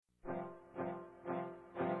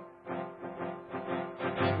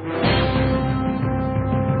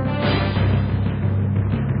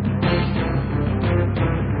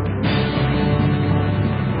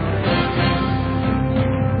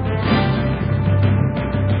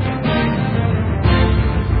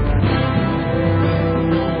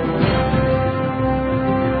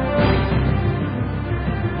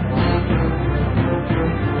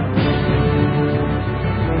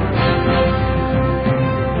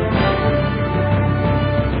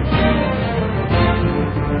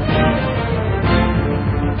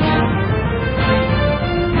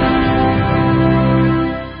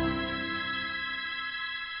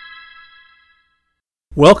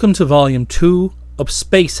Welcome to Volume 2 of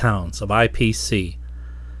Space Hounds of IPC.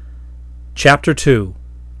 Chapter 2.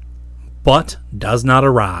 But Does Not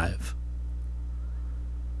Arrive.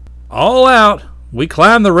 "All out! We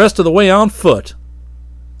climb the rest of the way on foot,"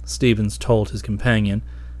 Stevens told his companion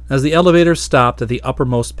as the elevator stopped at the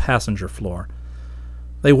uppermost passenger floor.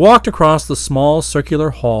 They walked across the small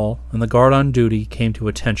circular hall, and the guard on duty came to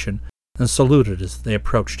attention and saluted as they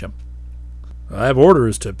approached him. "I have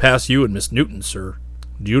orders to pass you and Miss Newton, sir.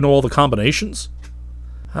 Do you know all the combinations?"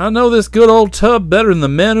 "I know this good old tub better than the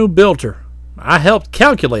men who built her. I helped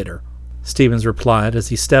calculate her," Stevens replied as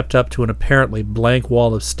he stepped up to an apparently blank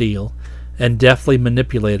wall of steel and deftly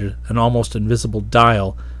manipulated an almost invisible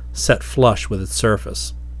dial set flush with its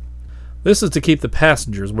surface. "This is to keep the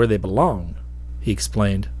passengers where they belong," he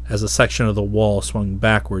explained as a section of the wall swung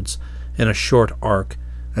backwards in a short arc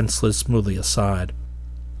and slid smoothly aside.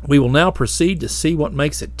 "We will now proceed to see what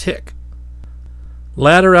makes it tick."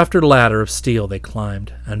 Ladder after ladder of steel they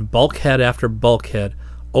climbed, and bulkhead after bulkhead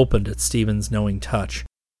opened at Stevens' knowing touch.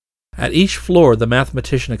 At each floor the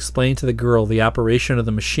mathematician explained to the girl the operation of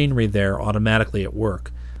the machinery there automatically at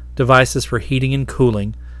work, devices for heating and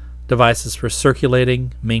cooling, devices for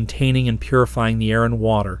circulating, maintaining, and purifying the air and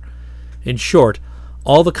water. In short,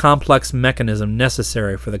 all the complex mechanism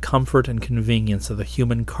necessary for the comfort and convenience of the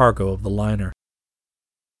human cargo of the liner.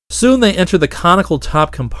 Soon they entered the conical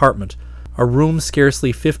top compartment, a room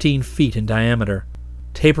scarcely 15 feet in diameter,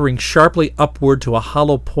 tapering sharply upward to a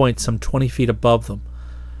hollow point some 20 feet above them.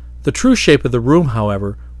 The true shape of the room,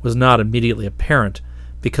 however, was not immediately apparent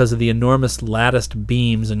because of the enormous latticed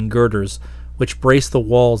beams and girders which braced the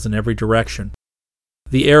walls in every direction.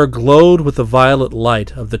 The air glowed with the violet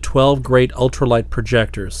light of the 12 great ultralight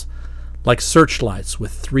projectors, like searchlights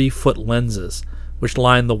with 3-foot lenses, which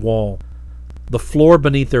lined the wall. The floor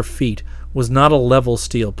beneath their feet was not a level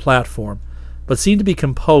steel platform, but seemed to be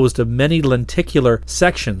composed of many lenticular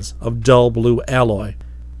sections of dull blue alloy.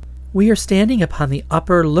 "We are standing upon the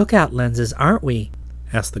upper lookout lenses, aren't we?"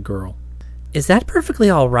 asked the girl. "Is that perfectly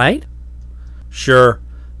all right?" "Sure.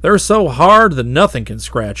 They're so hard that nothing can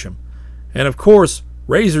scratch them. And of course,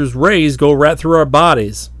 Razor's rays go right through our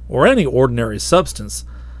bodies, or any ordinary substance,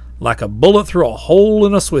 like a bullet through a hole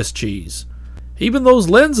in a Swiss cheese. Even those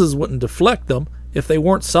lenses wouldn't deflect them if they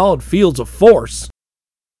weren't solid fields of force."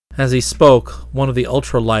 As he spoke, one of the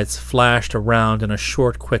ultralights flashed around in a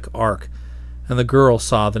short, quick arc, and the girl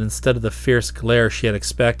saw that instead of the fierce glare she had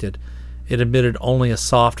expected, it emitted only a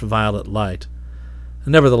soft violet light.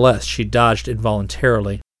 Nevertheless, she dodged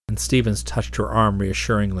involuntarily, and Stevens touched her arm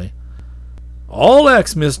reassuringly. "All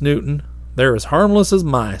X, Miss Newton. They're as harmless as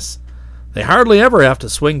mice. They hardly ever have to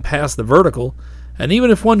swing past the vertical, and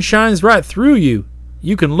even if one shines right through you,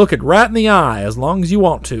 you can look it right in the eye as long as you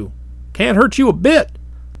want to. Can't hurt you a bit."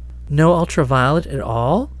 "No ultraviolet at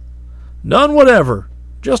all?" "None whatever.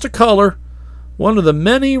 Just a color. One of the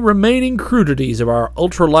many remaining crudities of our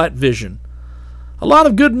ultralight vision. A lot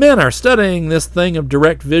of good men are studying this thing of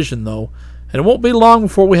direct vision, though, and it won't be long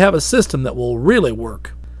before we have a system that will really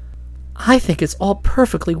work." "I think it's all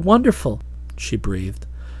perfectly wonderful," she breathed.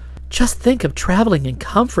 "Just think of traveling in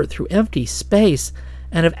comfort through empty space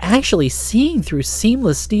and of actually seeing through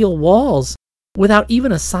seamless steel walls without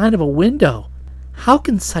even a sign of a window. How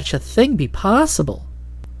can such a thing be possible?"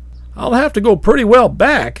 "I'll have to go pretty well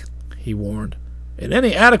back," he warned, "and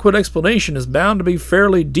any adequate explanation is bound to be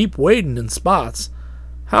fairly deep-wading in spots.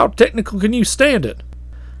 How technical can you stand it?"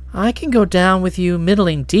 "I can go down with you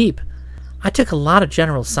middling deep. I took a lot of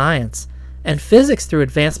general science and physics through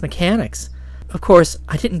advanced mechanics. Of course,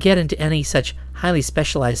 I didn't get into any such highly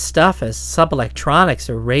specialized stuff as subelectronics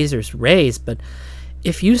or Razor's rays, but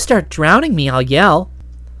if you start drowning me, I'll yell."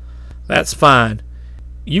 "That's fine.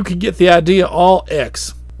 You can get the idea all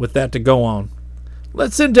X with that to go on.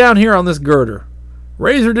 Let's sit down here on this girder.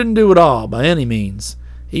 Razor didn't do it all, by any means,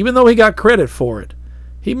 even though he got credit for it.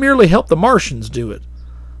 He merely helped the Martians do it.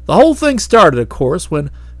 The whole thing started, of course, when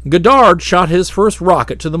Goddard shot his first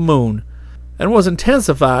rocket to the moon, and was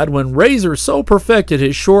intensified when Razor so perfected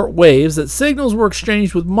his short waves that signals were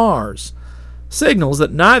exchanged with Mars, signals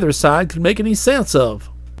that neither side could make any sense of.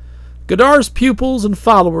 Goddard's pupils and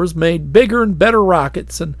followers made bigger and better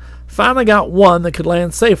rockets and finally got one that could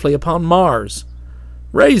land safely upon Mars.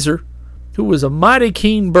 Razor, who was a mighty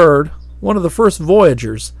keen bird, one of the first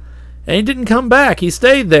voyagers, and he didn't come back, he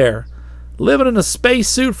stayed there, living in a space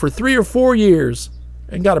suit for 3 or 4 years,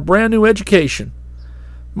 and got a brand new education.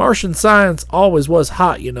 Martian science always was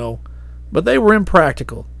hot, you know, but they were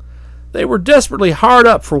impractical. They were desperately hard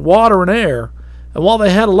up for water and air, and while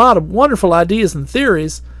they had a lot of wonderful ideas and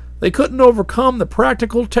theories, they couldn't overcome the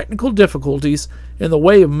practical technical difficulties in the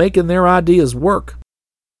way of making their ideas work.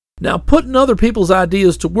 Now, putting other people's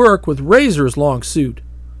ideas to work with Razor's long suit.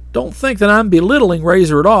 Don't think that I'm belittling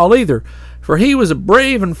Razor at all either, for he was a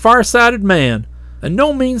brave and far-sighted man, and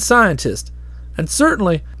no mean scientist, and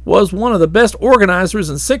certainly was one of the best organizers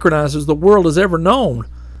and synchronizers the world has ever known.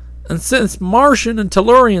 And since Martian and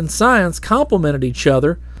Tellurian science complemented each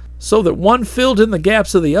other, so that one filled in the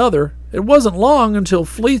gaps of the other, it wasn't long until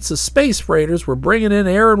fleets of space freighters were bringing in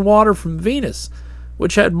air and water from Venus,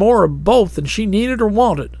 which had more of both than she needed or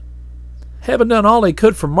wanted. Having done all he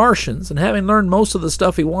could for Martians, and having learned most of the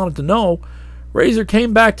stuff he wanted to know, Razor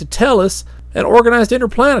came back to Tellus and organized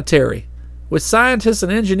Interplanetary, with scientists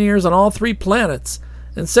and engineers on all 3 planets,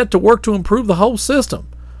 and set to work to improve the whole system.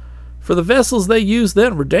 For the vessels they used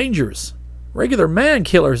then were dangerous. Regular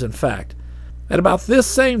man-killers, in fact. At about this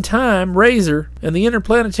same time, Razor and the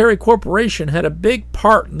Interplanetary Corporation had a big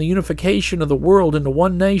part in the unification of the world into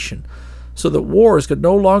one nation, so that wars could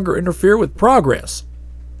no longer interfere with progress.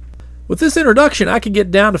 With this introduction, I could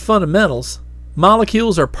get down to fundamentals.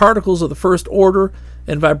 Molecules are particles of the first order,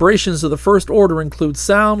 and vibrations of the first order include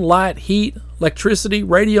sound, light, heat, electricity,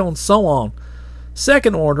 radio, and so on.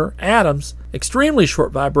 Second order, atoms, extremely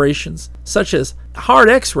short vibrations, such as hard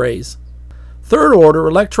X-rays. Third order,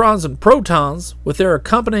 electrons and protons, with their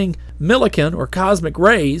accompanying millikan or cosmic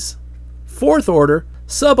rays. Fourth order,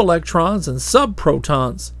 subelectrons and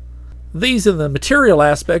subprotons. These in the material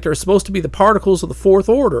aspect are supposed to be the particles of the fourth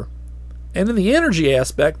order. And in the energy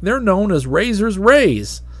aspect, they're known as Razor's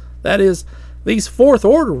rays. That is, these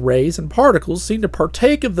fourth-order rays and particles seem to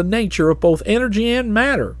partake of the nature of both energy and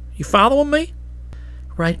matter. You following me?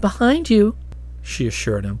 Right behind you, she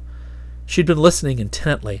assured him. She'd been listening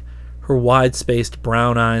intently, her wide-spaced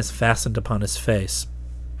brown eyes fastened upon his face.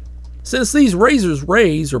 Since these Razor's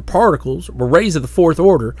rays, or particles, or rays of the fourth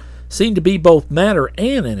order, seem to be both matter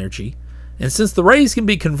and energy, and since the rays can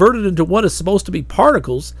be converted into what is supposed to be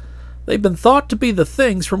particles, they've been thought to be the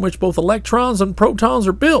things from which both electrons and protons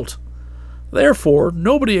are built. Therefore,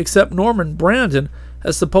 nobody except Norman Brandon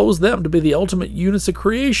has supposed them to be the ultimate units of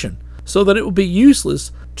creation, so that it would be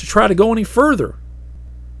useless to try to go any further.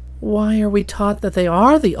 Why are we taught that they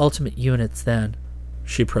are the ultimate units, then?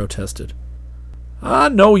 She protested. I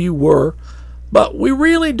know you were, but we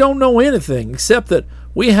really don't know anything except that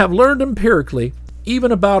we have learned empirically,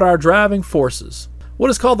 even about our driving forces. What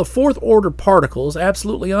is called the fourth-order particle is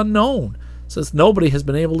absolutely unknown, since nobody has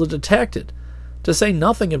been able to detect it, to say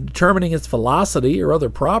nothing of determining its velocity or other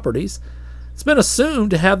properties. It's been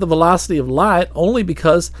assumed to have the velocity of light only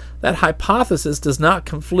because that hypothesis does not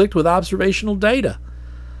conflict with observational data.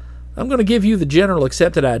 I'm going to give you the general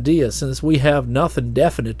accepted idea, since we have nothing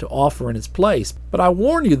definite to offer in its place, but I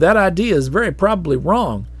warn you that idea is very probably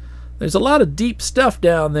wrong. There's a lot of deep stuff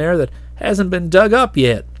down there that hasn't been dug up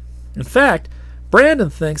yet. In fact, Brandon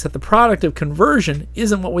thinks that the product of conversion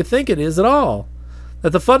isn't what we think it is at all,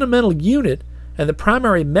 that the fundamental unit and the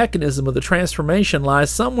primary mechanism of the transformation lies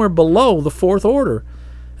somewhere below the fourth order,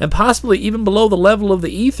 and possibly even below the level of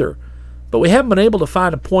the ether, but we haven't been able to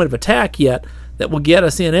find a point of attack yet that will get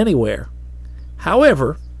us in anywhere.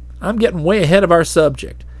 However, I'm getting way ahead of our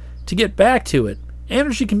subject. To get back to it,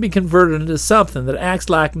 energy can be converted into something that acts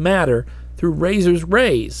like matter through Razor's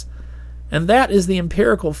rays, and that is the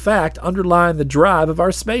empirical fact underlying the drive of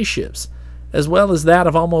our spaceships, as well as that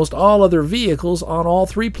of almost all other vehicles on all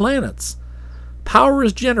 3 planets. Power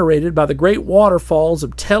is generated by the great waterfalls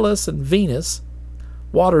of Tellus and Venus.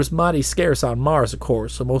 Water is mighty scarce on Mars, of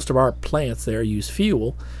course, so most of our plants there use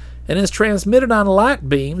fuel, and is transmitted on light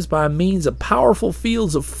beams by means of powerful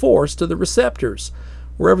fields of force to the receptors,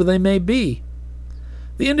 wherever they may be.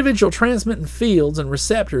 The individual transmitting fields and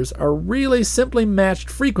receptors are really simply matched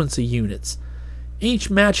frequency units, each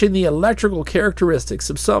matching the electrical characteristics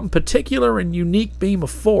of some particular and unique beam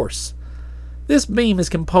of force. This beam is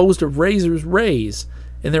composed of Razor's rays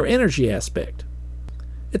in their energy aspect.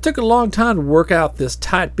 It took a long time to work out this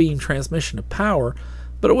tight beam transmission of power,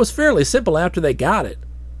 but it was fairly simple after they got it.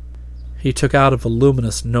 He took out a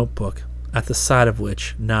voluminous notebook, at the sight of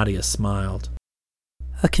which Nadia smiled.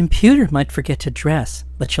 A computer might forget to dress,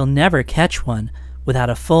 but you'll never catch one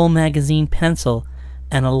without a full magazine pencil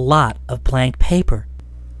and a lot of blank paper.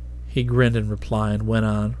 He grinned in reply and went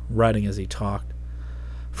on, writing as he talked.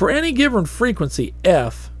 For any given frequency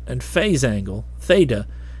f and phase angle, theta,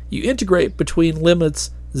 you integrate between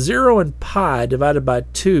limits 0 and pi divided by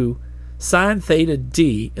 2 sine theta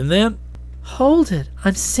d, and then... Hold it,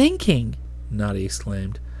 I'm sinking, Nadia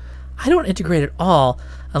exclaimed. I don't integrate at all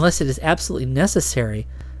unless it is absolutely necessary.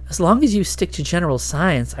 As long as you stick to general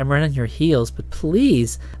science, I'm right on your heels, but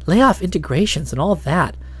please, lay off integrations and all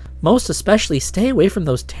that. Most especially, stay away from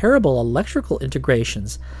those terrible electrical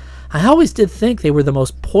integrations. I always did think they were the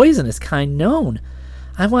most poisonous kind known.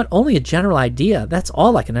 I want only a general idea. That's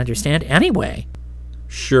all I can understand anyway.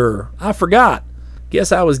 Sure, I forgot.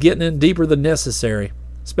 Guess I was getting in deeper than necessary,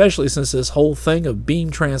 especially since this whole thing of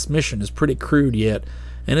beam transmission is pretty crude yet,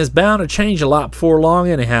 and is bound to change a lot before long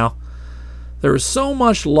anyhow. There is so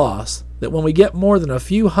much loss that when we get more than a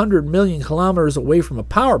few 100 million kilometers away from a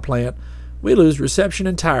power plant, we lose reception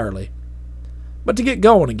entirely. But to get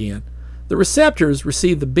going again, the receptors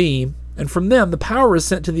receive the beam, and from them the power is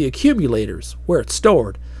sent to the accumulators, where it's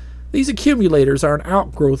stored. These accumulators are an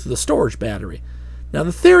outgrowth of the storage battery. Now,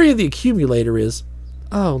 the theory of the accumulator is...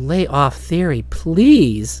 Oh, lay off theory,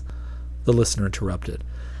 please, the listener interrupted.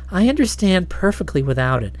 I understand perfectly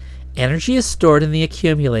without it. Energy is stored in the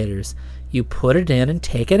accumulators. You put it in and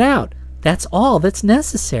take it out. That's all that's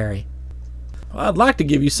necessary. Well, I'd like to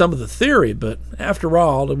give you some of the theory, but after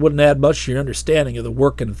all, it wouldn't add much to your understanding of the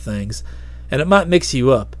working of things, and it might mix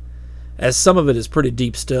you up, as some of it is pretty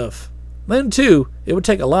deep stuff. Then, too, it would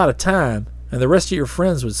take a lot of time, and the rest of your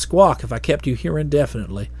friends would squawk if I kept you here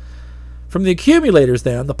indefinitely. From the accumulators,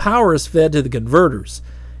 then, the power is fed to the converters,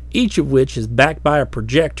 each of which is backed by a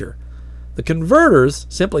projector. The converters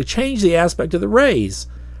simply change the aspect of the rays,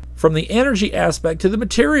 from the energy aspect to the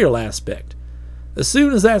material aspect. As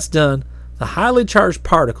soon as that's done, the highly charged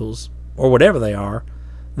particles, or whatever they are,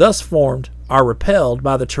 thus formed, are repelled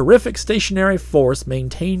by the terrific stationary force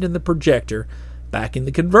maintained in the projector backing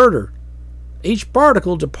the converter. Each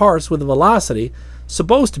particle departs with a velocity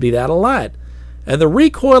supposed to be that of light, and the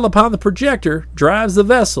recoil upon the projector drives the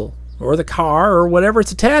vessel, or the car, or whatever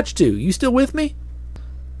it's attached to. You still with me?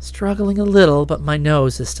 Struggling a little, but my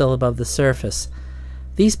nose is still above the surface.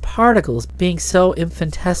 These particles, being so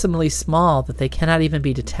infinitesimally small that they cannot even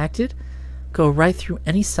be detected, go right through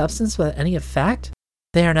any substance without any effect?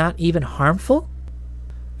 They are not even harmful?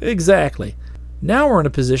 Exactly. Now we're in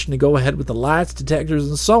a position to go ahead with the lights, detectors,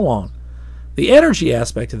 and so on. The energy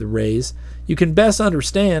aspect of the rays you can best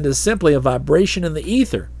understand as simply a vibration in the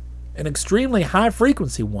ether, an extremely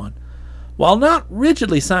high-frequency one. While not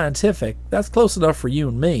rigidly scientific, that's close enough for you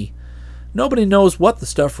and me. Nobody knows what the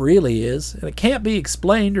stuff really is, and it can't be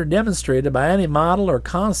explained or demonstrated by any model or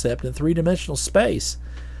concept in three-dimensional space.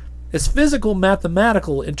 Its physical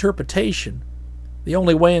mathematical interpretation, the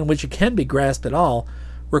only way in which it can be grasped at all,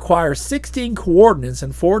 requires 16 coordinates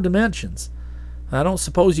in 4 dimensions. I don't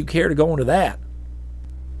suppose you care to go into that.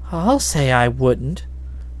 I'll say I wouldn't,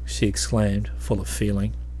 she exclaimed, full of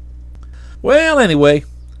feeling. Well, anyway,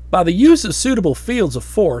 by the use of suitable fields of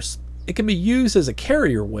force, it can be used as a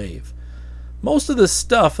carrier wave. Most of the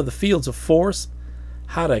stuff of the fields of force,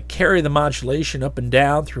 how to carry the modulation up and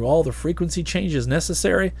down through all the frequency changes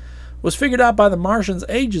necessary, was figured out by the Martians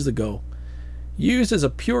ages ago. Used as a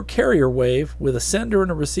pure carrier wave with a sender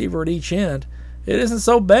and a receiver at each end, it isn't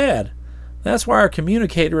so bad. That's why our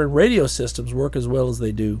communicator and radio systems work as well as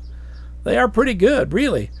they do. They are pretty good,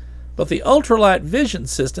 really, but the ultralight vision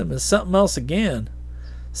system is something else again.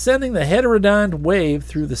 Sending the heterodyned wave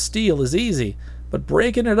through the steel is easy, but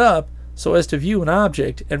breaking it up so as to view an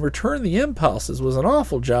object and return the impulses was an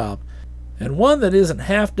awful job, and one that isn't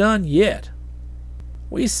half done yet.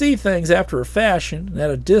 We see things after a fashion and at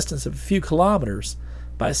a distance of a few kilometers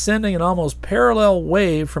by sending an almost parallel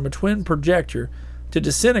wave from a twin projector to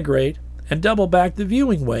disintegrate and double back the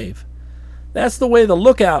viewing wave. That's the way the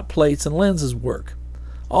lookout plates and lenses work,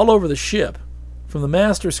 all over the ship, from the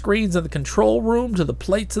master screens in the control room to the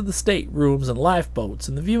plates of the staterooms and lifeboats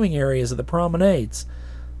and the viewing areas of the promenades.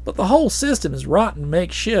 But the whole system is rotten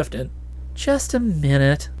makeshift and... Just a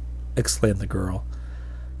minute, exclaimed the girl.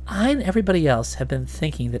 I and everybody else have been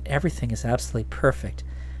thinking that everything is absolutely perfect,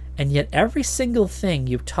 and yet every single thing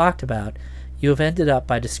you've talked about you have ended up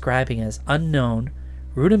by describing as unknown,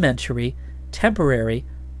 rudimentary, temporary,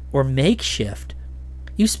 or makeshift.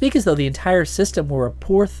 You speak as though the entire system were a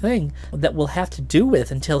poor thing that we'll have to do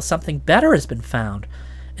with until something better has been found,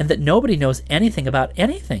 and that nobody knows anything about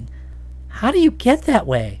anything. How do you get that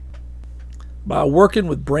way? By working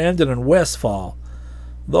with Brandon and Westfall.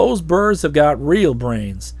 Those birds have got real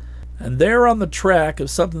brains, and they're on the track of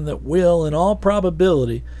something that will, in all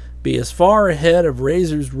probability, be as far ahead of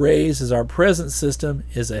Razor's rays as our present system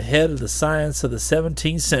is ahead of the science of the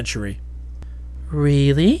 17th century.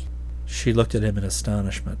 Really? She looked at him in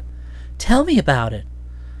astonishment. Tell me about it.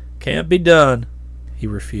 Can't be done, he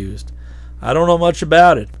refused. I don't know much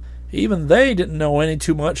about it. Even they didn't know any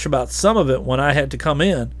too much about some of it when I had to come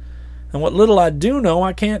in. And what little I do know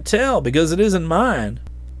I can't tell because it isn't mine.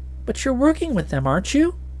 But you're working with them, aren't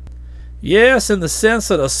you? Yes, in the sense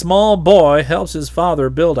that a small boy helps his father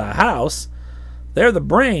build a house. They're the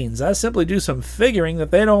brains. I simply do some figuring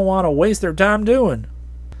that they don't want to waste their time doing.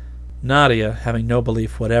 Nadia, having no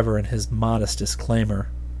belief whatever in his modest disclaimer,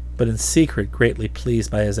 but in secret greatly pleased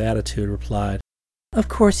by his attitude, replied, Of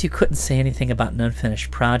course you couldn't say anything about an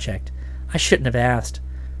unfinished project. I shouldn't have asked.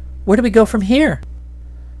 Where do we go from here?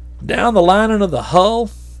 Down the lining of the hull,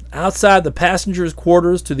 outside the passengers'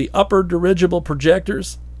 quarters to the upper dirigible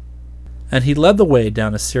projectors. And he led the way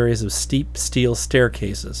down a series of steep steel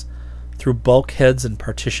staircases, through bulkheads and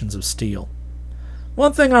partitions of steel.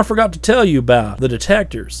 One thing I forgot to tell you about the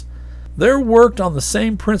detectors. They're worked on the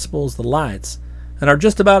same principle as the lights, and are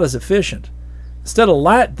just about as efficient. Instead of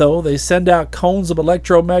light, though, they send out cones of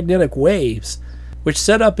electromagnetic waves, which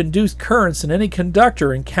set up induced currents in any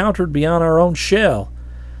conductor encountered beyond our own shell.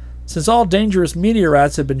 Since all dangerous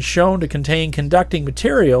meteorites have been shown to contain conducting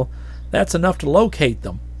material, that's enough to locate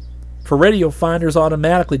them. For radio finders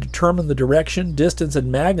automatically determine the direction, distance,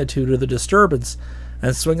 and magnitude of the disturbance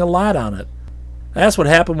and swing a light on it. That's what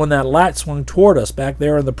happened when that light swung toward us back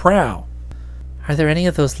there in the prow. Are there any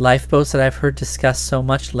of those lifeboats that I've heard discussed so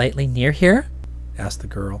much lately near here? Asked the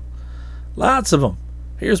girl. Lots of them.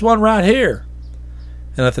 Here's one right here.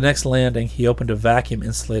 And at the next landing, he opened a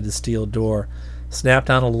vacuum-insulated steel door, snapped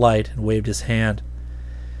on a light, and waved his hand.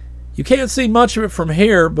 You can't see much of it from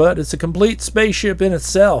here, but it's a complete spaceship in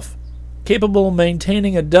itself, capable of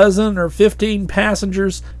maintaining a dozen or 15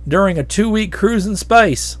 passengers during a 2-week cruise in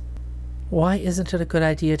space. Why isn't it a good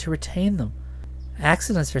idea to retain them?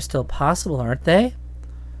 Accidents are still possible, aren't they?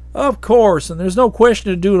 Of course, and there's no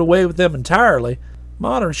question of doing away with them entirely.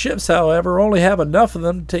 Modern ships, however, only have enough of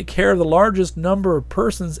them to take care of the largest number of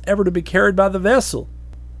persons ever to be carried by the vessel.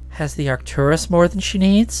 Has the Arcturus more than she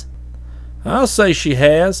needs? I'll say she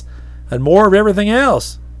has, and more of everything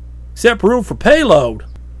else, except room for payload.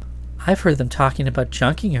 I've heard them talking about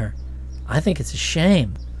junking her. I think it's a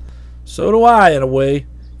shame. So do I, in a way.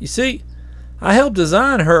 You see, I helped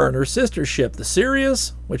design her and her sister ship, the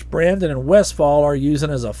Sirius, which Brandon and Westfall are using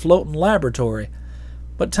as a floating laboratory.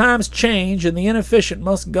 But times change, and the inefficient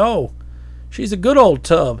must go. She's a good old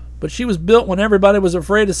tub, but she was built when everybody was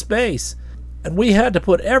afraid of space, and we had to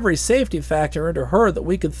put every safety factor into her that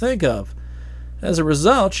we could think of. As a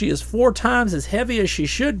result, she is 4 times as heavy as she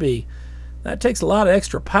should be. That takes a lot of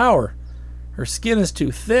extra power. Her skin is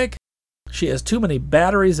too thick. She has too many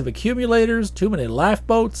batteries of accumulators, too many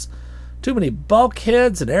lifeboats, too many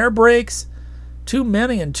bulkheads and air brakes, too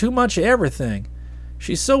many and too much of everything.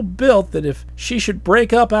 She's so built that if she should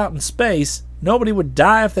break up out in space, nobody would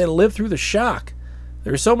die if they lived through the shock.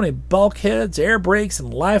 There are so many bulkheads, air brakes,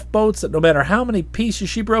 and lifeboats that no matter how many pieces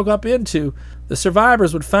she broke up into, the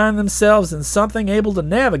survivors would find themselves in something able to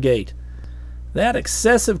navigate. That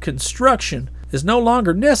excessive construction is no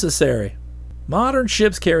longer necessary. Modern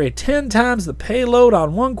ships carry 10 times the payload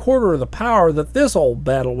on 1/4 of the power that this old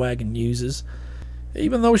battle wagon uses.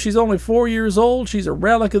 Even though she's only 4 years old, she's a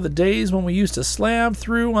relic of the days when we used to slam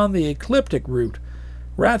through on the ecliptic route,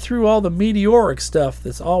 right through all the meteoric stuff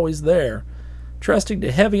that's always there, trusting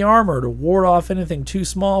to heavy armor to ward off anything too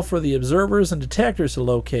small for the observers and detectors to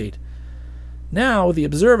locate. Now, with the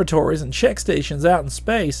observatories and check stations out in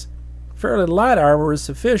space, fairly light armor is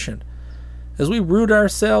sufficient, as we root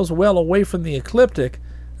ourselves well away from the ecliptic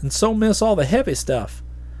and so miss all the heavy stuff.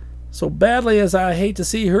 So badly as I hate to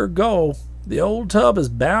see her go, the old tub is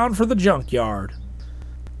bound for the junkyard.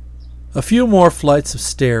 A few more flights of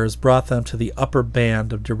stairs brought them to the upper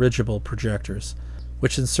band of dirigible projectors,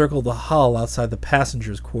 which encircled the hull outside the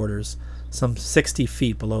passengers' quarters, some 60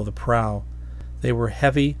 feet below the prow. They were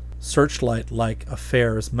heavy, searchlight-like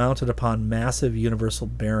affairs mounted upon massive universal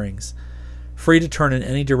bearings, free to turn in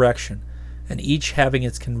any direction, and each having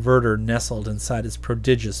its converter nestled inside its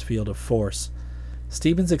prodigious field of force.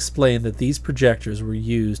 Stevens explained that these projectors were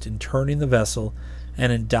used in turning the vessel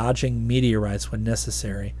and in dodging meteorites when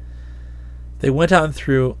necessary. They went on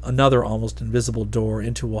through another almost invisible door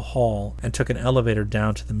into a hall and took an elevator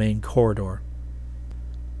down to the main corridor.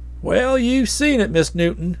 "Well, you've seen it, Miss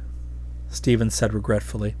Newton," Stevens said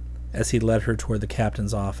regretfully, as he led her toward the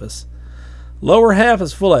captain's office. "Lower half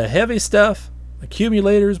is full of heavy stuff,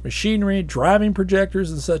 accumulators, machinery, driving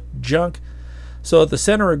projectors, and such junk, so that the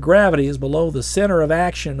center of gravity is below the center of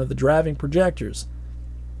action of the driving projectors.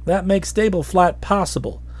 That makes stable flight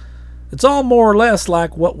possible. It's all more or less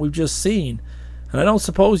like what we've just seen, and I don't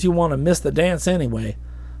suppose you want to miss the dance anyway.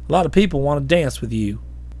 A lot of people want to dance with you."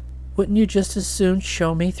 Wouldn't you just as soon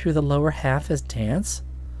show me through the lower half as dance?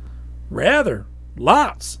 "Rather.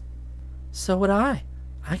 Lots." So would I.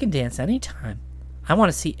 I can dance any time. I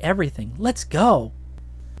want to see everything. Let's go.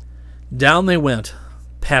 Down they went,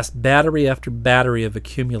 past battery after battery of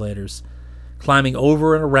accumulators, climbing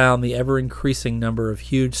over and around the ever-increasing number of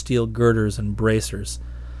huge steel girders and bracers,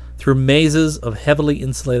 through mazes of heavily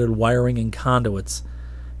insulated wiring and conduits,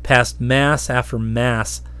 past mass after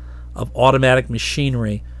mass of automatic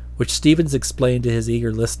machinery, which Stevens explained to his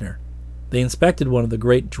eager listener. They inspected one of the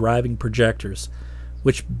great driving projectors,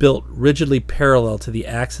 which, built rigidly parallel to the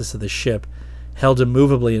axis of the ship, held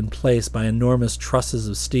immovably in place by enormous trusses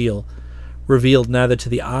of steel, revealed neither to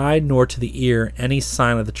the eye nor to the ear any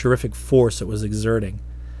sign of the terrific force it was exerting.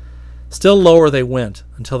 Still lower they went,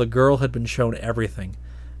 until the girl had been shown everything,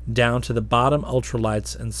 down to the bottom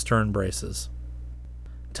ultralights and stern braces.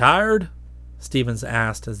 "Tired?" Stevens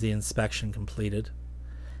asked as the inspection completed.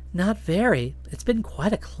 Not very. It's been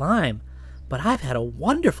quite a climb, but I've had a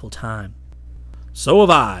wonderful time. "So have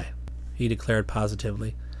I," he declared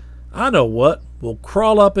positively. "I know what. We'll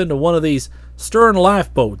crawl up into one of these stern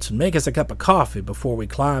lifeboats and make us a cup of coffee before we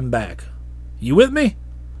climb back. You with me?"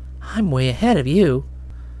 I'm way ahead of you.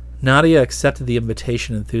 Nadia accepted the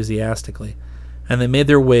invitation enthusiastically, and they made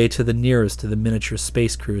their way to the nearest of the miniature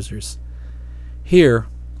space cruisers. Here,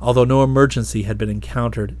 although no emergency had been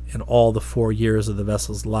encountered in all the 4 years of the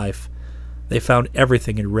vessel's life, they found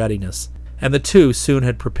everything in readiness, and the two soon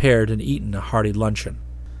had prepared and eaten a hearty luncheon.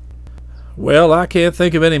 "Well, I can't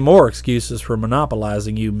think of any more excuses for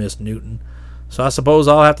monopolizing you, Miss Newton, so I suppose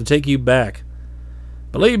I'll have to take you back.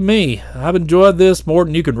 Believe me, I've enjoyed this more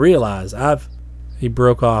than you can realize. He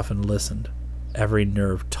broke off and listened, every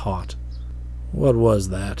nerve taut. "What was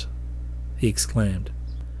that?" he exclaimed.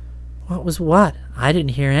 What was what? I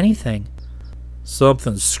didn't hear anything.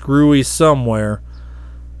 "Something screwy somewhere.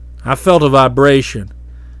 I felt a vibration,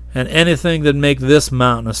 and anything that'd make this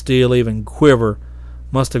mountain of steel even quiver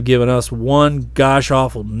must have given us one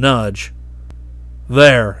gosh-awful nudge.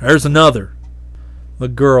 There's another." The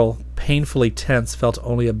girl, painfully tense, felt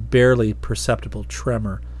only a barely perceptible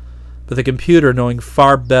tremor, but the computer, knowing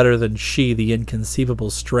far better than she the inconceivable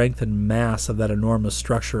strength and mass of that enormous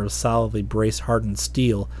structure of solidly brace-hardened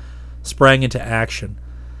steel, sprang into action.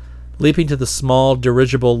 Leaping to the small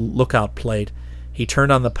dirigible lookout plate, he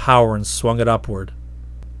turned on the power and swung it upward.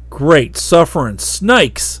 "Great suffering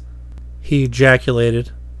snakes!" he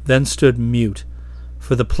ejaculated, then stood mute,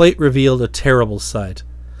 for the plate revealed a terrible sight.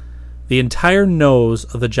 The entire nose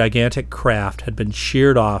of the gigantic craft had been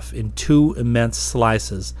sheared off in 2 immense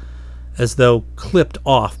slices, as though clipped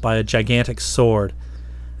off by a gigantic sword,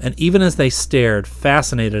 and even as they stared,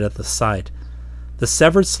 fascinated at the sight, the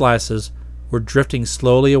severed slices were drifting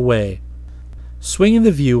slowly away. Swinging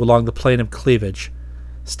the view along the plane of cleavage,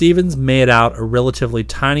 Stevens made out a relatively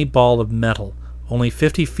tiny ball of metal, only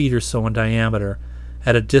 50 feet or so in diameter,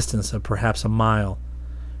 at a distance of perhaps a mile.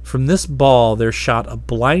 From this ball there shot a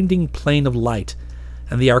blinding plane of light,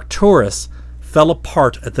 and the Arcturus fell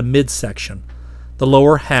apart at the midsection, the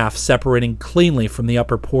lower half separating cleanly from the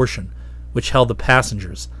upper portion, which held the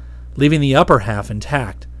passengers, leaving the upper half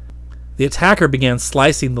intact. The attacker began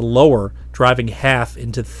slicing the lower, driving half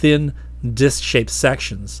into thin, disc-shaped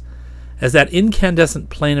sections. As that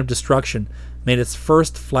incandescent plane of destruction made its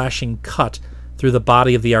first flashing cut through the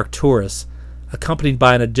body of the Arcturus, accompanied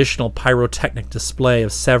by an additional pyrotechnic display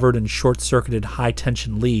of severed and short-circuited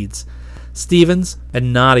high-tension leads, Stevens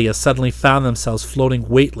and Nadia suddenly found themselves floating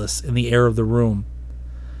weightless in the air of the room.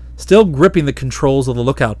 Still gripping the controls of the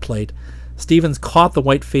lookout plate, Stevens caught the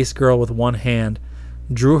white-faced girl with one hand,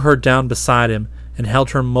 drew her down beside him, and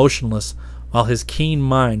held her motionless while his keen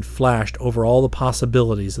mind flashed over all the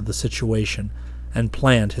possibilities of the situation and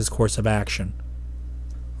planned his course of action.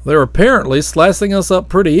 "They're apparently slicing us up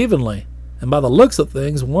pretty evenly, and by the looks of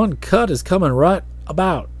things, one cut is coming right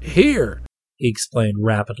about here," he explained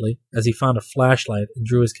rapidly as he found a flashlight and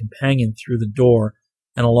drew his companion through the door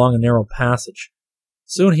and along a narrow passage.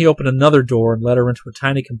 Soon he opened another door and led her into a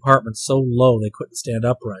tiny compartment so low they couldn't stand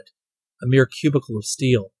upright, a mere cubicle of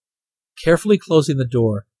steel. Carefully closing the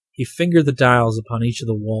door, he fingered the dials upon each of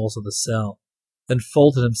the walls of the cell, then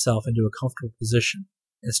folded himself into a comfortable position,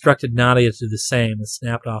 instructed Nadia to do the same, and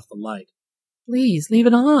snapped off the light. Please, leave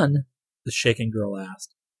it on, the shaken girl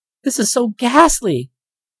asked. This is so ghastly.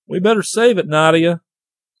 "We better save it, Nadia,"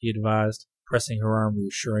 he advised, pressing her arm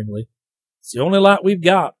reassuringly. "It's the only light we've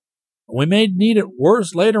got, and we may need it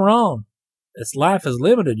worse later on. Its life is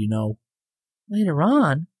limited, you know." Later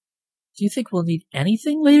on? Do you think we'll need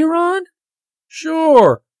anything later on?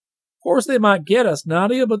 "Sure. Of course they might get us,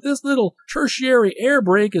 Nadia, but this little tertiary air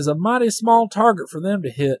brake is a mighty small target for them to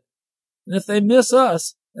hit. And if they miss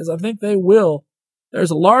us, as I think they will,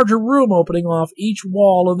 there's a larger room opening off each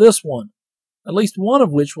wall of this one, at least one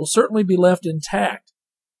of which will certainly be left intact.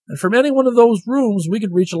 And from any one of those rooms we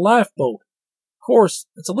could reach a lifeboat. Of course,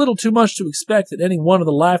 it's a little too much to expect that any one of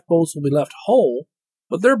the lifeboats will be left whole,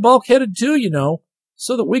 but they're bulkheaded too, you know,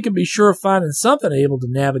 so that we can be sure of finding something able to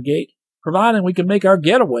navigate, providing we can make our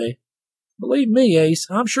getaway. Believe me, Ace,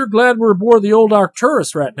 I'm sure glad we're aboard the old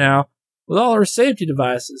Arcturus right now, with all our safety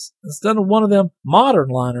devices, instead of one of them modern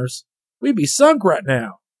liners. We'd be sunk right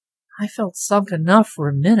now. I felt sunk enough for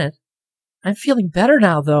a minute. I'm feeling better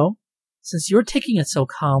now, though, since you're taking it so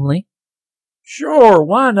calmly. Sure,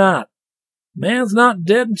 why not? Man's not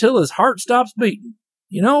dead until his heart stops beating.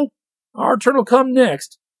 You know, our turn will come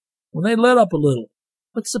next, when they let up a little.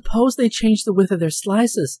 But suppose they change the width of their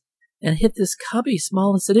slices and hit this cubby,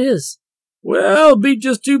 small as it is. Well, it'd be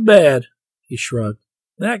just too bad, he shrugged.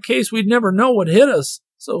 In that case, we'd never know what hit us,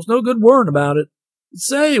 so it's no good worrying about it.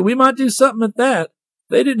 Say, we might do something at that. If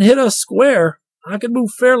they didn't hit us square, I could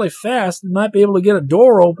move fairly fast and might be able to get a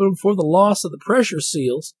door open before the loss of the pressure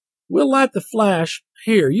seals. We'll light the flash.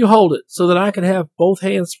 Here, you hold it so that I can have both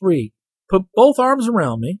hands free. Put both arms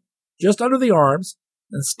around me, just under the arms,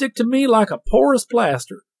 and stick to me like a porous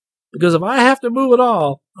plaster, because if I have to move at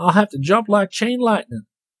all, I'll have to jump like chain lightning.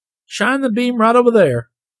 Shine the beam right over there,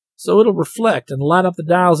 so it'll reflect and light up the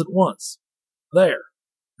dials at once. There.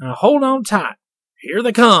 Now hold on tight. Here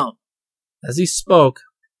they come. As he spoke,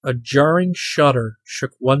 a jarring shudder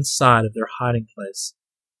shook one side of their hiding place.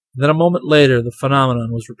 Then a moment later the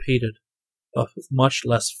phenomenon was repeated, but with much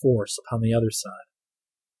less force upon the other side.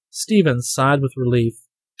 Stevens sighed with relief,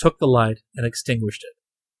 took the light, and extinguished it.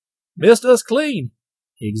 Missed us clean,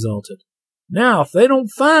 he exulted. Now, if they don't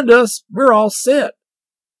find us, we're all set.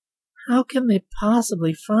 How can they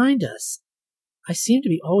possibly find us? I seem to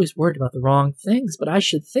be always worried about the wrong things, but I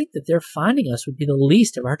should think that their finding us would be the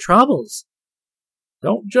least of our troubles.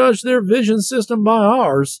 Don't judge their vision system by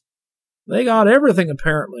ours. They got everything,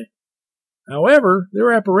 apparently. However,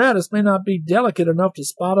 their apparatus may not be delicate enough to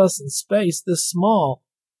spot us in space this small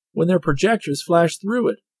when their projectors flash through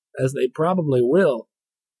it, as they probably will.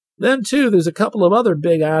 Then, too, there's a couple of other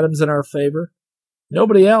big items in our favor.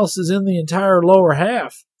 Nobody else is in the entire lower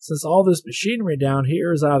half, since all this machinery down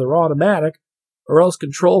here is either automatic or else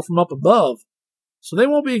controlled from up above. So they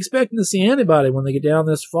won't be expecting to see anybody when they get down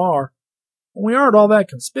this far. And we aren't all that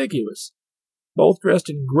conspicuous. Both dressed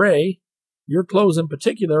in gray. Your clothes in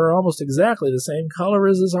particular are almost exactly the same color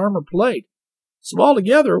as this armor plate. So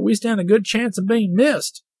altogether, we stand a good chance of being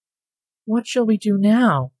missed. What shall we do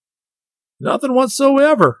now? Nothing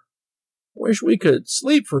whatsoever. Wish we could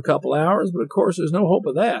sleep for a couple hours, but of course there's no hope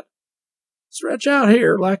of that. Stretch out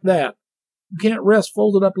here like that. You can't rest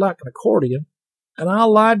folded up like an accordion, and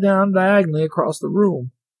I'll lie down diagonally across the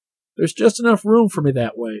room. There's just enough room for me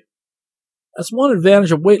that way. That's one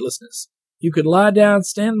advantage of weightlessness. You could lie down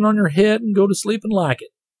standing on your head and go to sleep and like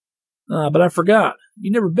it. But I forgot.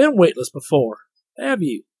 You've never been weightless before, have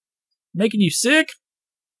you? Making you sick?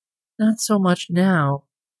 Not so much now,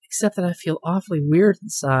 except that I feel awfully weird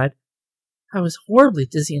inside. I was horribly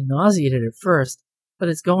dizzy and nauseated at first, but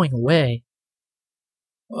it's going away.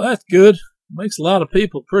 Well, that's good. It makes a lot of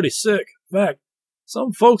people pretty sick. In fact,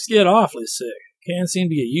 some folks get awfully sick. Can't seem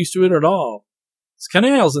to get used to it at all. It's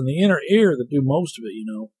canals in the inner ear that do most of it, you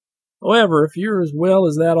know. However, if you're as well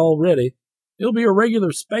as that already, you'll be a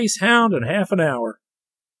regular space hound in half an hour.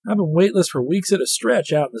 I've been weightless for weeks at a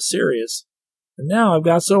stretch out in the Sirius, and now I've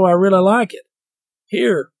got so I really like it.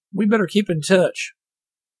 Here, we better keep in touch.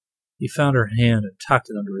 He found her hand and tucked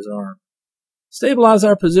it under his arm. Stabilize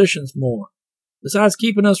our positions more, besides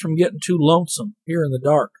keeping us from getting too lonesome here in the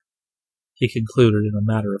dark, he concluded in a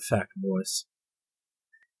matter-of-fact voice.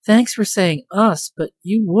 Thanks for saying us, but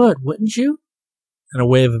you would, wouldn't you? And a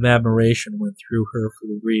wave of admiration went through her for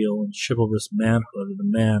the real and chivalrous manhood of the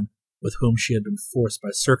man with whom she had been forced by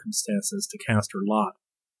circumstances to cast her lot.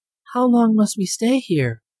 How long must we stay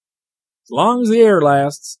here? As long as the air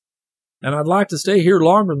lasts. And I'd like to stay here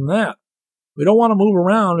longer than that. We don't want to move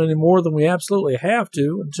around any more than we absolutely have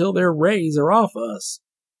to until their rays are off us.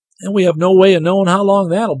 And we have no way of knowing how long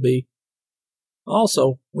that'll be.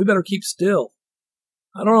 Also, we better keep still.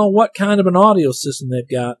 I don't know what kind of an audio system they've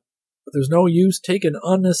got, but there's no use taking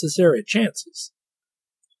unnecessary chances.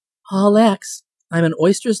 All X, I'm an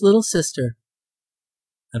oyster's little sister.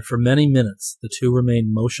 And for many minutes the two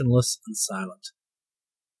remained motionless and silent.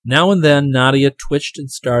 Now and then Nadia twitched and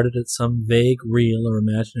started at some vague real or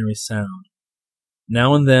imaginary sound.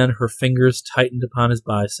 Now and then her fingers tightened upon his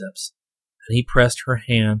biceps, and he pressed her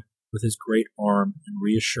hand with his great arm in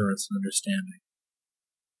reassurance and understanding.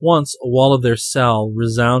 Once a wall of their cell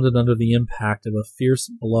resounded under the impact of a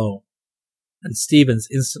fierce blow, and Stevens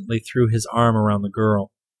instantly threw his arm around the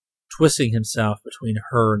girl, twisting himself between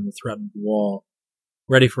her and the threatened wall,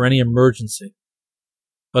 ready for any emergency.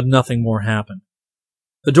 But nothing more happened.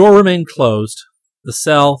 The door remained closed. The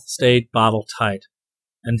cell stayed bottle tight.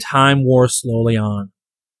 and time wore slowly on.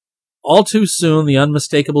 All too soon, the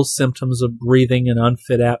unmistakable symptoms of breathing an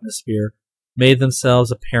unfit atmosphere made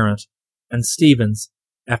themselves apparent, and Stevens,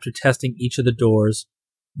 after testing each of the doors,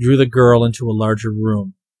 drew the girl into a larger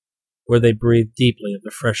room, where they breathed deeply of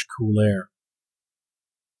the fresh, cool air.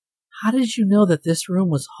 "How did you know that this room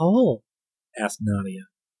was whole?" asked Nadia.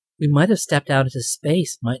 "We might have stepped out into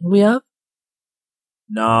space, mightn't we have?"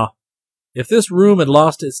 Nah. If this room had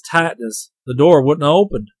lost its tightness, the door wouldn't have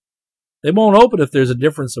opened. They won't open if there's a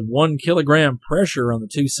difference of 1 kilogram pressure on the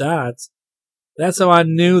two sides. That's how I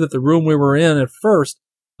knew that the room we were in at first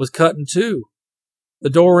was cut in two. The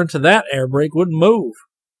door into that air brake wouldn't move.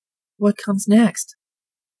 "What comes next?"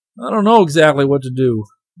 I don't know exactly what to do.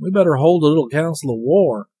 We better hold a little council of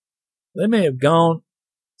war. They may have gone.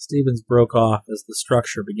 Stevens broke off as the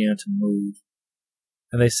structure began to move,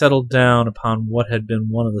 and they settled down upon what had been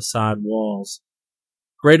one of the side walls.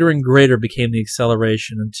 Greater and greater became the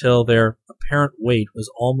acceleration until their apparent weight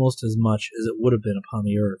was almost as much as it would have been upon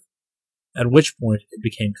the earth, at which point it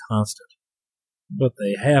became constant. But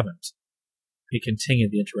they haven't, he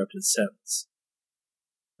continued the interrupted sentence.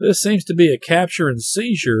 This seems to be a capture and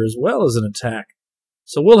seizure as well as an attack,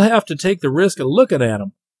 so we'll have to take the risk of looking at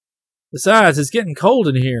them. Besides, it's getting cold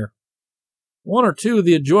in here. 1 or 2 of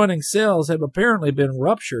the adjoining cells have apparently been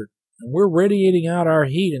ruptured, and we're radiating out our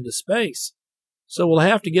heat into space, so we'll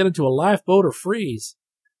have to get into a lifeboat or freeze.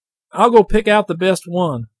 I'll go pick out the best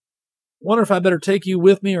one. Wonder if I better take you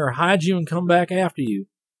with me or hide you and come back after you.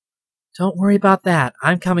 "Don't worry about that.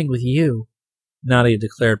 I'm coming with you," Nadia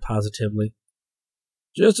declared positively.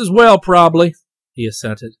 Just as well, probably, he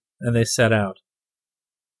assented, and they set out.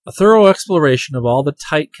 A thorough exploration of all the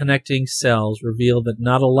tight connecting cells revealed that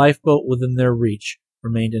not a lifeboat within their reach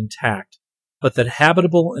remained intact, but that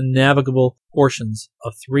habitable and navigable portions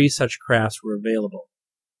of 3 such crafts were available.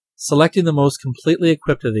 Selecting the most completely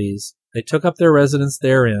equipped of these, they took up their residence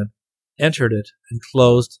therein, entered it, and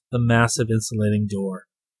closed the massive insulating door.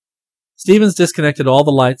 Stevens disconnected all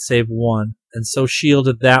the lights save one, and so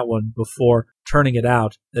shielded that one before turning it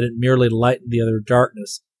out that it merely lightened the other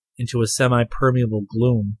darkness into a semi-permeable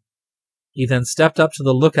gloom. He then stepped up to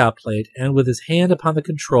the lookout plate and, with his hand upon the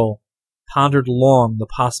control, pondered long the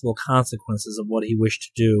possible consequences of what he wished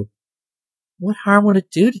to do. "What harm would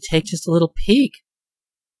it do to take just a little peek?"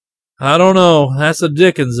 I don't know. That's the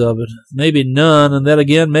dickens of it. Maybe none, and then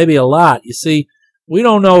again, maybe a lot. You see, we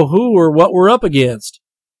don't know who or what we're up against.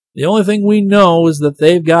 The only thing we know is that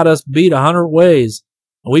they've got us beat 100 ways,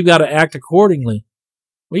 and we've got to act accordingly.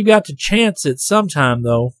 We've got to chance it sometime,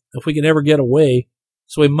 though, if we can ever get away,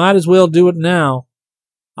 so we might as well do it now.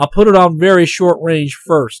 I'll put it on very short range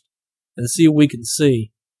first, and see what we can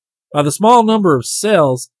see. By the small number of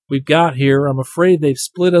cells we've got here, I'm afraid they've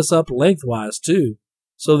split us up lengthwise, too,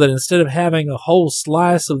 so that instead of having a whole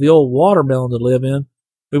slice of the old watermelon to live in,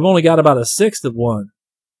 we've only got about 1/6 of one,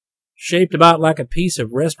 shaped about like a piece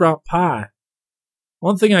of restaurant pie.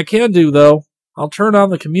 One thing I can do, though, I'll turn on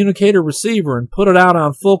the communicator receiver and put it out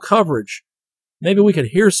on full coverage. Maybe we could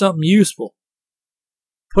hear something useful.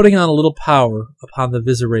 Putting on a little power upon the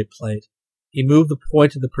visiray plate, he moved the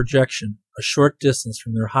point of the projection a short distance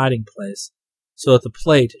from their hiding place, so that the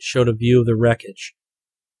plate showed a view of the wreckage.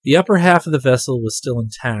 The upper half of the vessel was still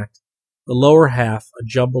intact, the lower half a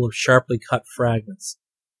jumble of sharply cut fragments.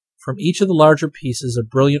 From each of the larger pieces a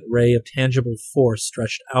brilliant ray of tangible force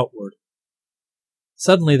stretched outward.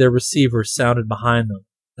 Suddenly their receiver sounded behind them,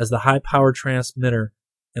 as the high-powered transmitter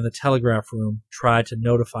in the telegraph room tried to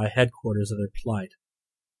notify headquarters of their plight.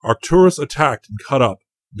 Arcturus attacked and cut up,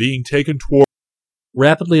 being taken toward...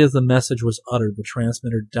 Rapidly as the message was uttered, the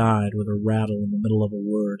transmitter died with a rattle in the middle of a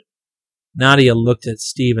word. Nadia looked at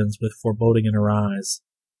Stevens with foreboding in her eyes.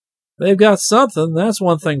 They've got something, that's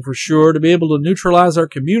one thing for sure, to be able to neutralize our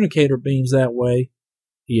communicator beams that way,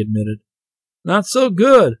 he admitted. Not so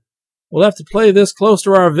good. We'll have to play this close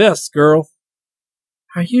to our vests, girl.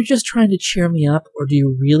 "Are you just trying to cheer me up, or do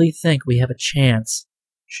you really think we have a chance?"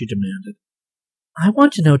 she demanded. "I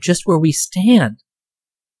want to know just where we stand."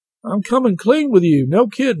 I'm coming clean with you, no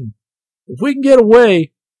kidding. If we can get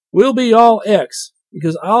away, we'll be all X,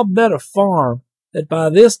 because I'll bet a farm that by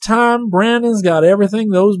this time Brandon's got everything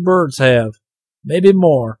those birds have, maybe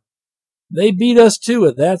more. They beat us to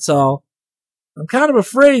it, that's all. I'm kind of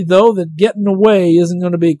afraid, though, that getting away isn't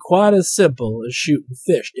going to be quite as simple as shooting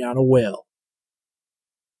fish down a well.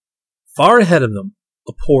 Far ahead of them,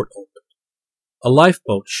 a port opened. A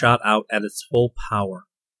lifeboat shot out at its full power,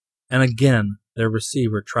 and again their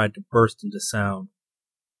receiver tried to burst into sound.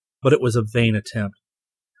 But it was a vain attempt.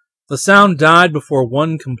 The sound died before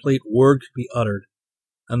one complete word could be uttered,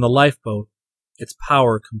 and the lifeboat, its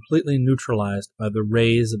power completely neutralized by the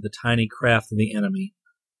rays of the tiny craft of the enemy,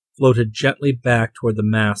 floated gently back toward the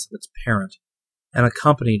mass of its parent, and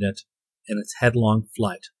accompanied it in its headlong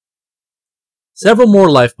flight. Several more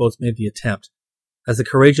lifeboats made the attempt, as the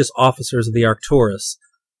courageous officers of the Arcturus,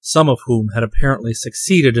 some of whom had apparently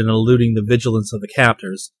succeeded in eluding the vigilance of the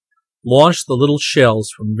captors, launched the little shells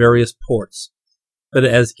from various ports. But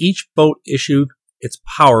as each boat issued, its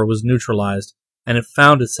power was neutralized, and it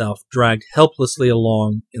found itself dragged helplessly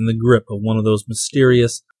along in the grip of one of those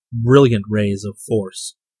mysterious, brilliant rays of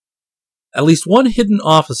force. At least one hidden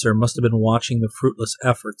officer must have been watching the fruitless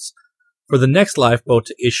efforts, for the next lifeboat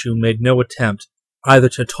to issue made no attempt either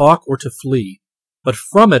to talk or to flee, but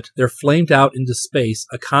from it there flamed out into space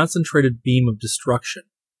a concentrated beam of destruction,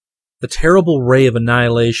 the terrible ray of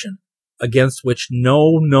annihilation against which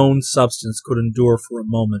no known substance could endure for a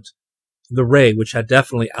moment, the ray which had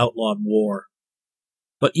definitely outlawed war.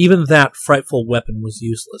 But even that frightful weapon was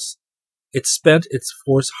useless. It spent its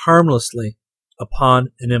force harmlessly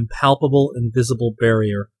upon an impalpable, invisible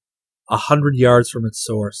barrier 100 yards from its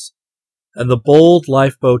source, and the bold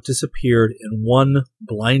lifeboat disappeared in one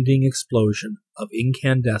blinding explosion of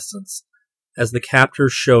incandescence as the captor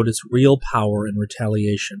showed its real power in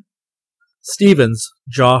retaliation. Stevens,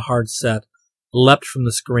 jaw hard set, leapt from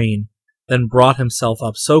the screen, then brought himself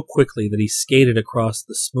up so quickly that he skated across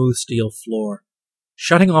the smooth steel floor.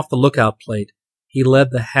 Shutting off the lookout plate, he led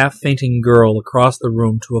the half-fainting girl across the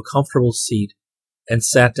room to a comfortable seat and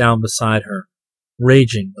sat down beside her,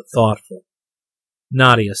 raging but thoughtful.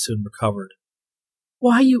 Nadia soon recovered.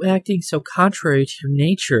 Why are you acting so contrary to your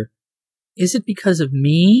nature? Is it because of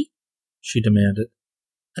me? She demanded.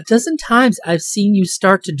 A dozen times I've seen you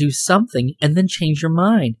start to do something and then change your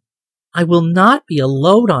mind. I will not be a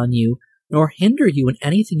load on you, nor hinder you in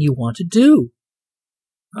anything you want to do.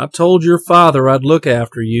 I told your father I'd look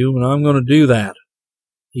after you, and I'm going to do that,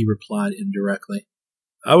 he replied indirectly.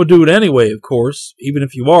 I would do it anyway, of course, even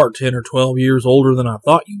if you are 10 or 12 years older than I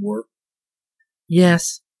thought you were.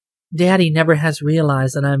 Yes, Daddy never has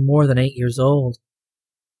realized that I'm more than 8 years old.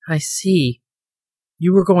 I see.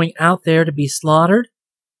 You were going out there to be slaughtered?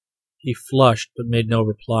 He flushed, but made no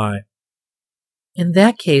reply. In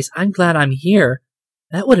that case, I'm glad I'm here.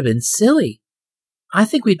 That would have been silly. I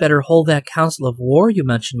think we'd better hold that council of war you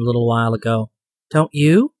mentioned a little while ago. Don't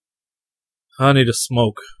you? I need a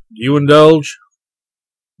smoke. Do you indulge?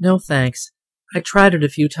 No, thanks. I tried it a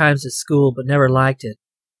few times at school, but never liked it.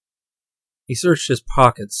 He searched his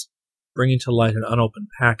pockets, bringing to light an unopened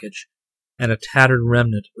package, and a tattered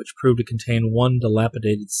remnant which proved to contain one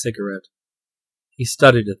dilapidated cigarette. He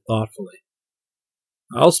studied it thoughtfully.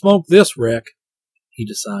 I'll smoke this, Rick, he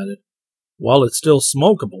decided, while it's still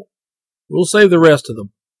smokable. We'll save the rest of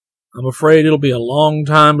them. I'm afraid it'll be a long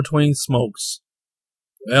time between smokes.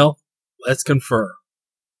 Well, let's confer.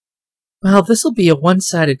 Well, this'll be a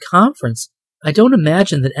one-sided conference. I don't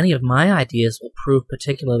imagine that any of my ideas will prove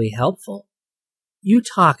particularly helpful. You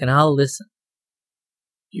talk and I'll listen.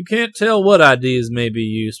 You can't tell what ideas may be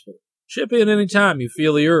useful. Chip in any time you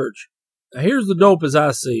feel the urge. Now here's the dope as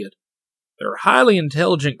I see it. They're highly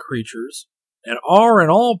intelligent creatures, and are in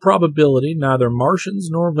all probability neither Martians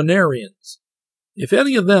nor Venerians. If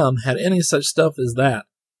any of them had any such stuff as that,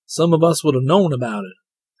 some of us would have known about it.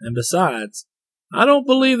 And besides, I don't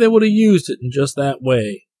believe they would have used it in just that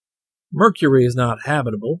way. Mercury is not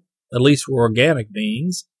habitable, at least for organic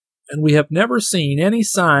beings, and we have never seen any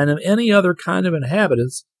sign of any other kind of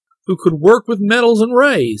inhabitants who could work with metals and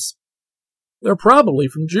rays. They're probably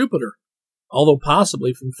from Jupiter, although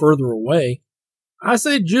possibly from further away. I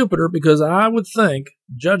say Jupiter because I would think,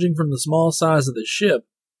 judging from the small size of the ship,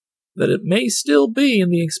 that it may still be in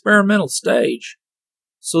the experimental stage,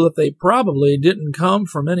 so that they probably didn't come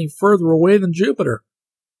from any further away than Jupiter.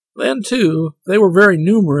 Then, too, if they were very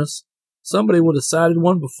numerous, somebody would have sighted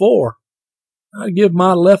one before. I'd give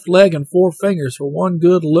my left leg and 4 fingers for one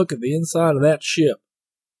good look at the inside of that ship.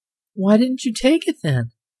 Why didn't you take it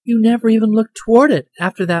then? You never even looked toward it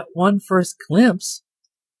after that one first glimpse.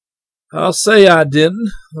 I'll say I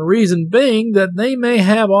didn't, the reason being that they may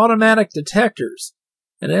have automatic detectors,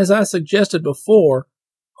 and as I suggested before,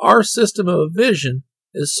 our system of vision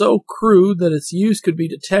is so crude that its use could be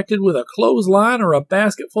detected with a clothesline or a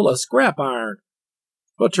basket full of scrap iron.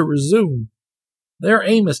 But to resume, their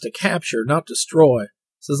aim is to capture, not destroy,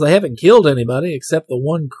 since they haven't killed anybody except the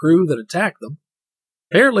one crew that attacked them.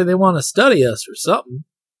 Apparently they want to study us or something.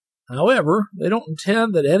 However, they don't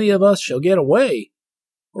intend that any of us shall get away,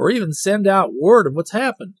 or even send out word of what's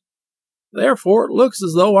happened. Therefore, it looks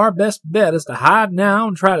as though our best bet is to hide now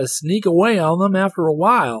and try to sneak away on them after a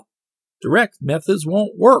while. Direct methods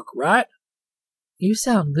won't work, right? You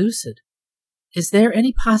sound lucid. Is there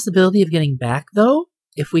any possibility of getting back, though,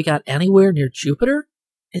 if we got anywhere near Jupiter?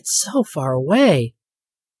 It's so far away.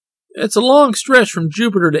 It's a long stretch from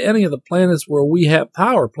Jupiter to any of the planets where we have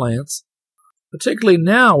power plants, particularly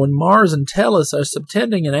now when Mars and Tellus are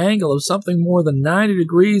subtending an angle of something more than 90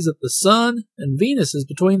 degrees at the Sun and Venus is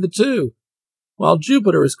between the two, while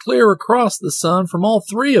Jupiter is clear across the Sun from all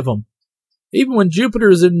three of them. Even when Jupiter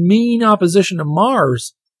is in mean opposition to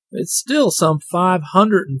Mars, it's still some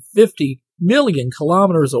 550 million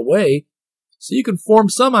kilometers away, so you can form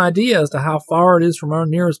some idea as to how far it is from our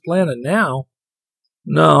nearest planet now.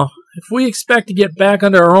 No, if we expect to get back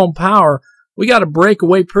under our own power, we got to break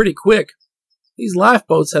away pretty quick. These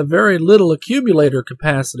lifeboats have very little accumulator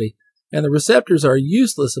capacity, and the receptors are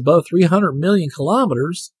useless above 300 million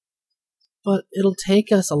kilometers. But it'll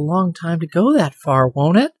take us a long time to go that far,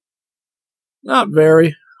 won't it? Not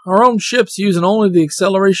very. Our own ship's using only the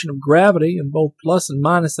acceleration of gravity, and both plus and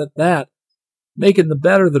minus at that, making the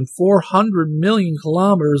better than 400 million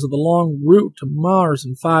kilometers of the long route to Mars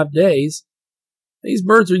in 5 days. These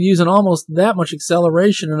birds are using almost that much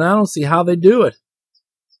acceleration, and I don't see how they do it.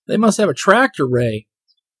 They must have a tractor ray.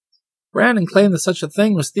 Brandon claimed that such a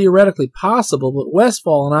thing was theoretically possible, but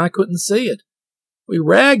Westfall and I couldn't see it. We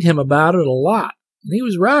ragged him about it a lot, and he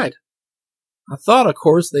was right. I thought, of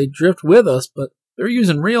course, they'd drift with us, but they're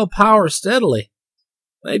using real power steadily.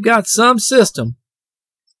 They've got some system.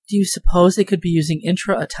 Do you suppose they could be using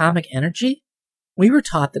intra-atomic energy? We were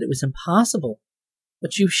taught that it was impossible,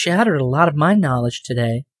 but you've shattered a lot of my knowledge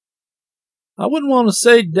today. I wouldn't want to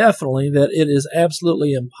say definitely that it is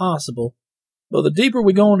absolutely impossible, but the deeper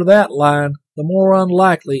we go into that line, the more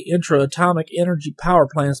unlikely intra-atomic energy power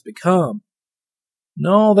plants become.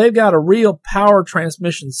 No, they've got a real power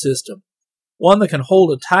transmission system, one that can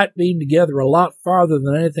hold a tight beam together a lot farther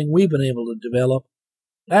than anything we've been able to develop.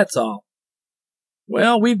 That's all.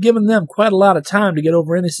 Well, we've given them quite a lot of time to get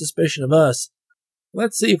over any suspicion of us.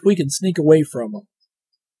 Let's see if we can sneak away from them.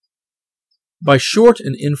 By short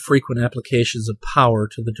and infrequent applications of power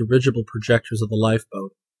to the dirigible projectors of the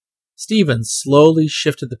lifeboat, Stevens slowly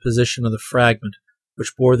shifted the position of the fragment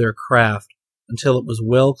which bore their craft until it was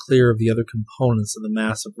well clear of the other components of the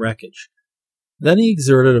mass of wreckage. Then he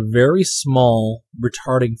exerted a very small,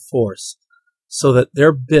 retarding force, so that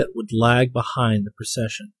their bit would lag behind the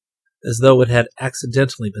procession, as though it had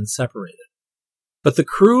accidentally been separated. But the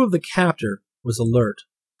crew of the captor was alert,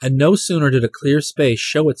 and no sooner did a clear space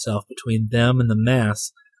show itself between them and the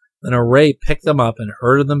mass than a ray picked them up and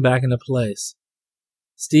herded them back into place.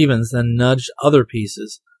 Stevens then nudged other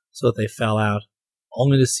pieces so that they fell out,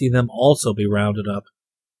 only to see them also be rounded up.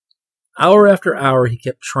 Hour after hour he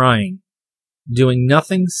kept trying, doing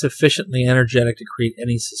nothing sufficiently energetic to create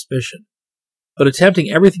any suspicion, but attempting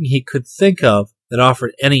everything he could think of that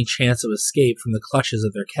offered any chance of escape from the clutches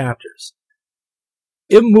of their captors.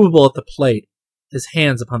 Immovable at the plate, his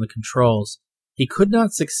hands upon the controls, he could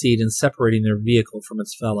not succeed in separating their vehicle from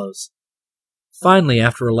its fellows. Finally,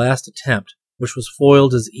 after a last attempt, which was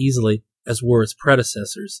foiled as easily as were its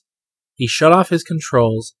predecessors, he shut off his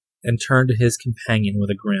controls and turned to his companion with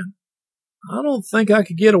a grin. I don't think I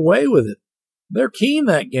could get away with it. They're keen,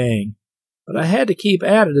 that gang, but I had to keep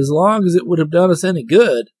at it as long as it would have done us any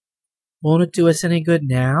good. Won't it do us any good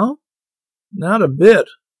now? Not a bit.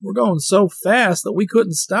 We're going so fast that we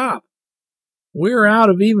couldn't stop. We're out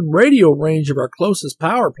of even radio range of our closest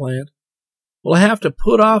power plant. We'll have to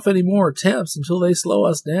put off any more attempts until they slow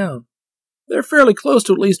us down. They're fairly close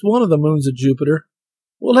to at least one of the moons of Jupiter.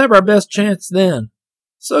 We'll have our best chance then.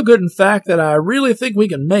 So good, in fact, that I really think we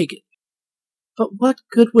can make it. But what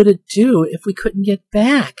good would it do if we couldn't get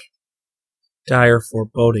back? Dire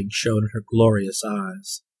foreboding showed in her glorious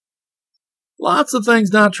eyes. Lots of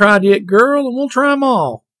things not tried yet, girl, and we'll try 'em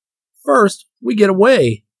all. First, we get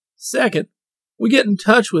away. Second, we get in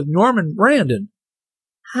touch with Norman Brandon.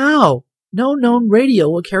 How? No known radio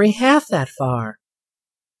will carry half that far.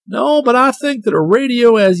 No, but I think that a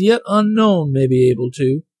radio as yet unknown may be able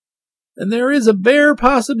to. And there is a bare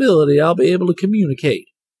possibility I'll be able to communicate.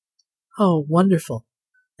 Oh, wonderful.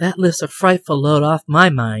 That lifts a frightful load off my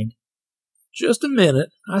mind. Just a minute.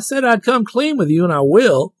 I said I'd come clean with you, and I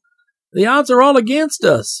will. The odds are all against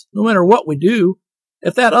us, no matter what we do.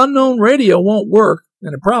 If that unknown radio won't work,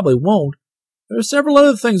 and it probably won't, there are several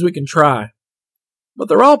other things we can try. But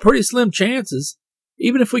they're all pretty slim chances.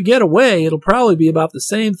 Even if we get away, it'll probably be about the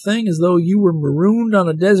same thing as though you were marooned on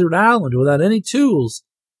a desert island without any tools,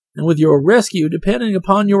 and with your rescue depending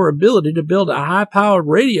upon your ability to build a high-powered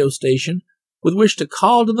radio station with which to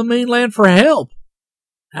call to the mainland for help.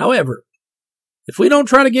 However, if we don't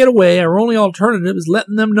try to get away, our only alternative is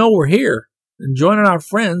letting them know we're here and joining our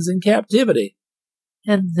friends in captivity.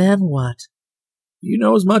 And then what? You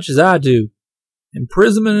know as much as I do.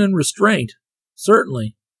 Imprisonment and restraint,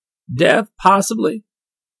 certainly. Death, possibly.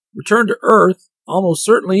 Return to Earth, almost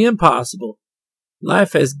certainly impossible.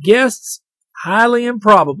 Life as guests, highly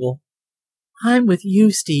improbable. I'm with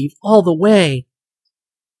you, Steve, all the way.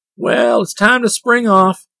 Well, it's time to spring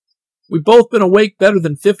off. We've both been awake better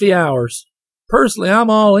than 50 hours. Personally, I'm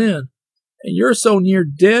all in. And you're so near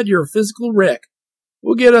dead, you're a physical wreck.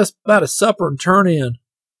 We'll get us about a supper and turn in.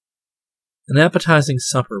 An appetizing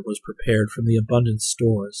supper was prepared from the abundant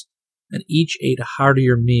stores, and each ate a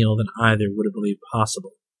heartier meal than either would have believed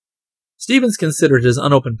possible. Stevens considered his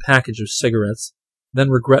unopened package of cigarettes, then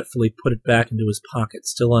regretfully put it back into his pocket,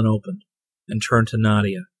 still unopened, and turned to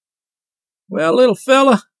Nadia. Well, little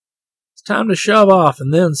fella, it's time to shove off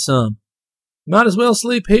and then some. Might as well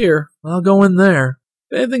sleep here. I'll go in there.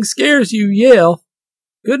 If anything scares you, yell.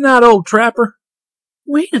 Good night, old trapper.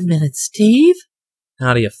 Wait a minute, Steve.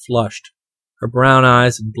 Nadia flushed. Her brown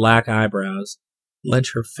eyes and black eyebrows lent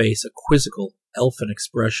her face a quizzical, elfin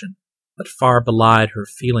expression that far belied her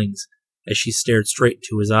feelings as she stared straight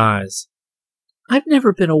into his eyes. I've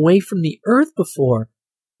never been away from the Earth before,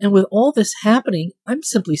 and with all this happening, I'm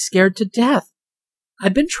simply scared to death.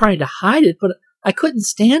 I've been trying to hide it, but I couldn't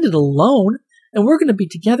stand it alone, and we're going to be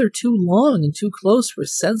together too long and too close for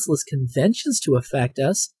senseless conventions to affect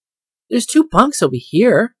us. There's 2 bunks over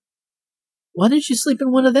here. Why didn't you sleep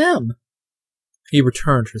in one of them? He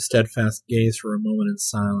returned her steadfast gaze for a moment in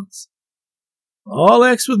silence. All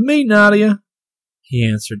X with me, Nadia, he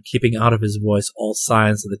answered, keeping out of his voice all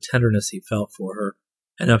signs of the tenderness he felt for her,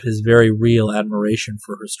 and of his very real admiration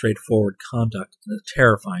for her straightforward conduct in a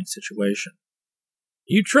terrifying situation.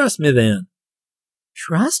 You trust me, then?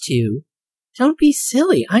 Trust you? Don't be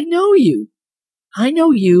silly. I know you. I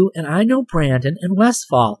know you, and I know Brandon and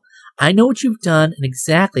Westfall. I know what you've done and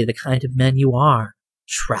exactly the kind of men you are.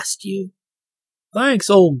 Trust you. Thanks,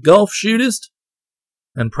 old gulf shootist.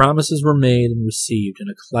 And promises were made and received in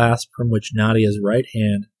a clasp from which Nadia's right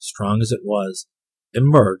hand, strong as it was,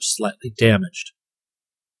 emerged slightly damaged.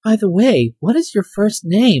 By the way, what is your first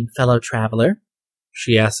name, fellow traveler?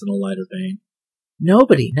 She asked in a lighter vein.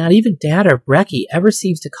 Nobody, not even Dad or Brecky, ever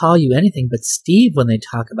seems to call you anything but Steve when they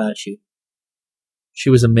talk about you. She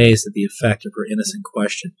was amazed at the effect of her innocent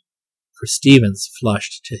question, for Stevens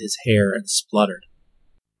flushed to his hair and spluttered.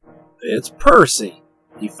 It's Percy,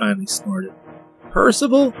 he finally snorted.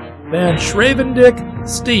 Percival Van Schravendick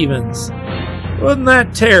Stevens. Wouldn't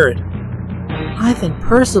that tear it? I think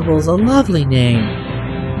Percival's a lovely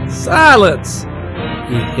name. Silence,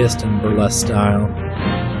 he hissed in burlesque style.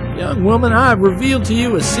 Young woman, I have revealed to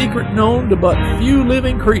you a secret known to but few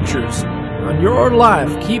living creatures. On your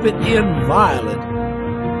life, keep it inviolate.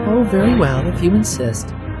 Oh, very well, if you insist.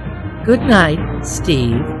 Good night,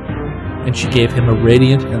 Steve. And she gave him a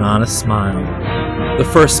radiant and honest smile, the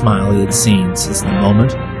first smile he had seen since the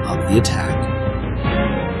moment of the attack.